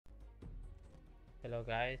Hello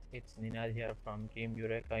guys, it's Ninad here from Team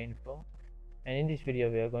Yureka Info, and in this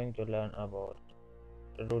video we are going to learn about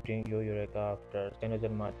rooting your Yureka after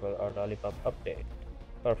CM12 or Lollipop update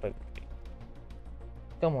perfectly.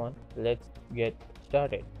 Come on, let's get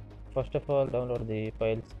started. First of all, download the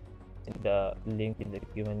files in the link in the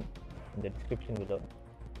given in the description below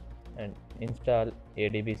and install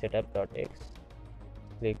adbsetup.x.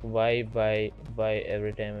 Click why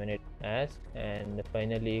every time when it asks, and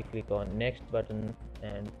finally click on next button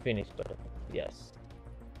and finish button. Yes,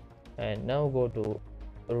 and now go to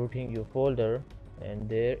rooting your folder, and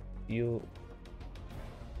there you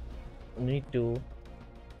need to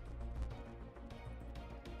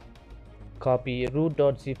copy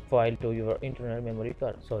root.zip file to your internal memory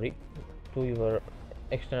card, to your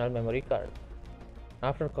external memory card.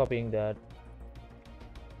 After copying that,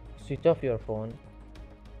 switch off your phone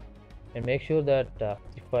and make sure that the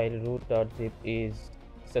file root.zip is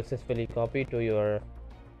successfully copied to your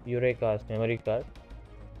Yureka's memory card.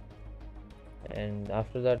 And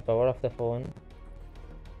after that, power off the phone,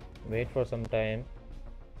 wait for some time.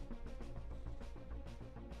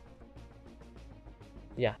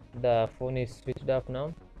 Yeah, the phone is switched off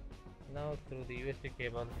now. Now through the USB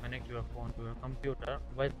cable, connect your phone to your computer.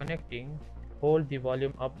 While connecting, hold the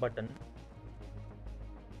volume up button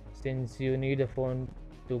since you need the phone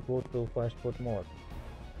to go to fastboot mode.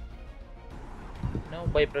 Now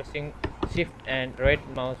by pressing shift and right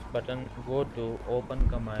mouse button, go to open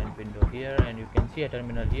command window here, and you can see a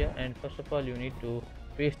terminal here. And first of all, you need to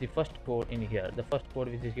paste the first code in here, the first code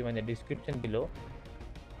which is given in the description below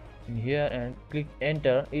in here, and click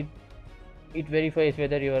enter. It verifies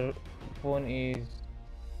whether your phone is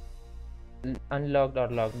unlocked or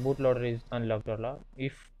locked, bootloader is unlocked or locked.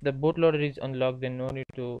 If the bootloader is unlocked, then no need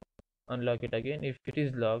to unlock it again. If it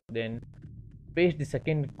is locked, then paste the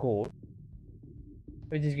second code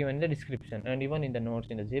which is given in the description and even in the notes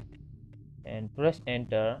in the zip, and press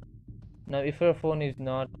enter. Now if your phone is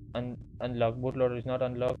not unlocked, bootloader is not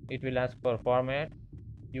unlocked, it will ask for format.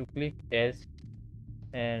 You click yes,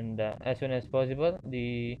 and as soon as possible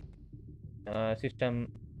the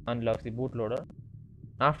system unlocks the bootloader.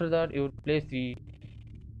 After that, you would paste the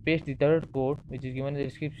third code which is given in the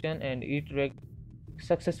description, and it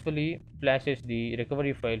successfully flashes the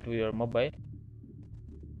recovery file to your mobile.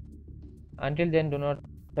 Until then, do not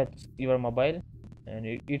touch your mobile, and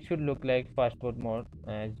it should look like fastboot mode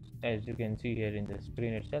as you can see here in the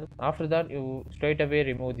screen itself. After that, you straight away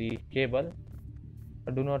remove the cable.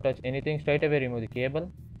 Do not touch anything, straight away remove the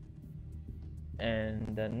cable,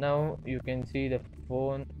 and now you can see the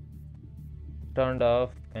phone turned off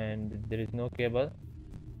and there is no cable.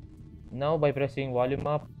 Now by pressing volume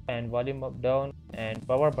up and volume up down and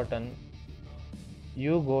power button,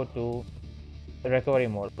 you go to recovery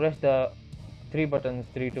mode. Press the three buttons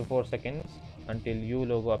 3 to 4 seconds until U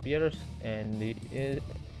logo appears, and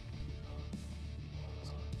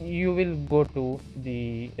you will go to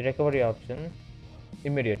the recovery option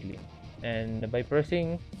immediately. And by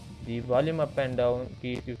pressing the volume up and down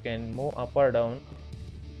keys, you can move up or down,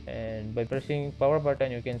 and by pressing power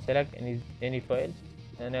button you can select any files.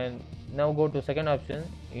 And then now go to second option,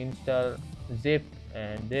 install zip,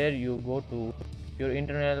 and there you go to your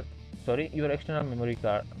your external memory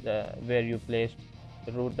card, where you placed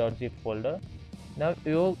the root.zip folder. Now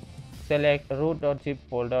you select root.zip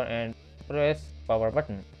folder and press power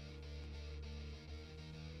button.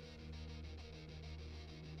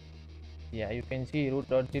 Yeah, you can see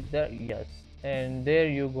root.zip there. Yes, and there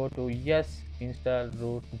you go to yes, install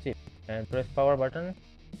root zip, and press power button,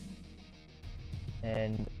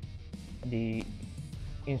 and the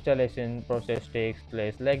installation process takes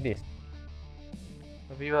place like this.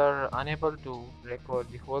 We were unable to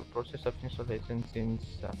record the whole process of installation since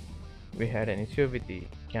we had an issue with the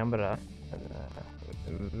camera,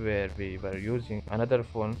 where we were using another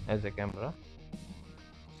phone as a camera,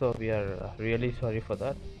 so we are really sorry for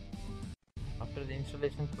that. After the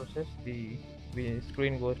installation process, the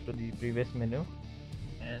screen goes to the previous menu,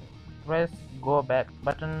 and press go back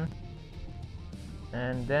button,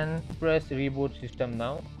 and then press reboot system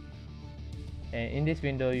now. And in this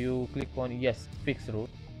window you click on yes, fix root.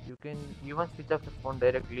 You can even switch off the phone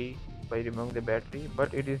directly by removing the battery,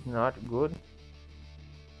 but it is not good,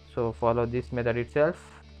 so follow this method itself.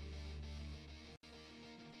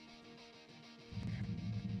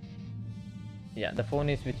 Yeah, the phone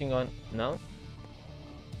is switching on now.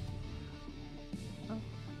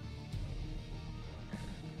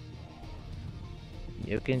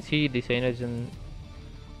 You can see the cyanogen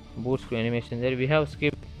boot screen animation there. We have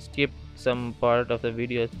skipped some part of the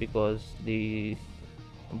videos because the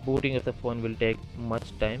booting of the phone will take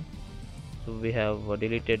much time, so we have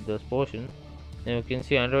deleted those portions. Now you can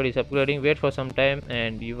see Android is upgrading. Wait for some time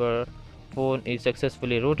and your phone is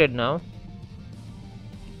successfully rooted. Now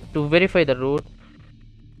to verify the root,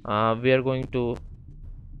 we are going to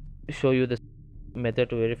show you the method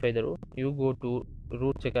to verify the root. You go to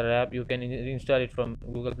root checker app. You can install it from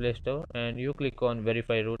Google Play Store, and you click on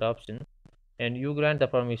verify root option, and you grant the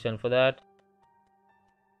permission for that.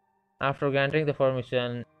 After granting the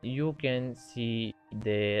permission, you can see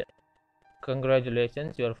the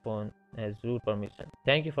congratulations, your phone has root permission.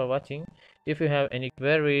 Thank you for watching. If you have any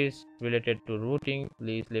queries related to rooting,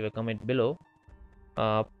 please leave a comment below.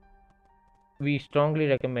 We strongly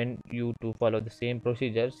recommend you to follow the same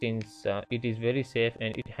procedure, since it is very safe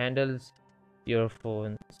and it handles your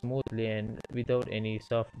phone smoothly and without any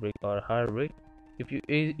soft brick or hard brick. If you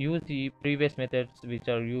use the previous methods which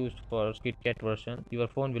are used for KitKat version, your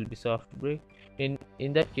phone will be soft brick. In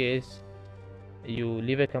that case, you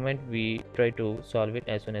leave a comment. We try to solve it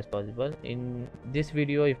as soon as possible. In this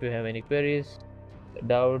video, if you have any queries,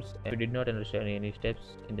 doubts, and if you did not understand any steps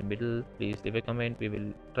in the middle, please leave a comment. We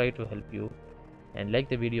will try to help you, and like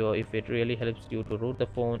the video if it really helps you to root the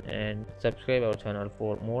phone, and subscribe our channel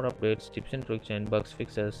for more updates, tips and tricks and bugs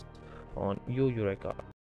fixes on Yureka.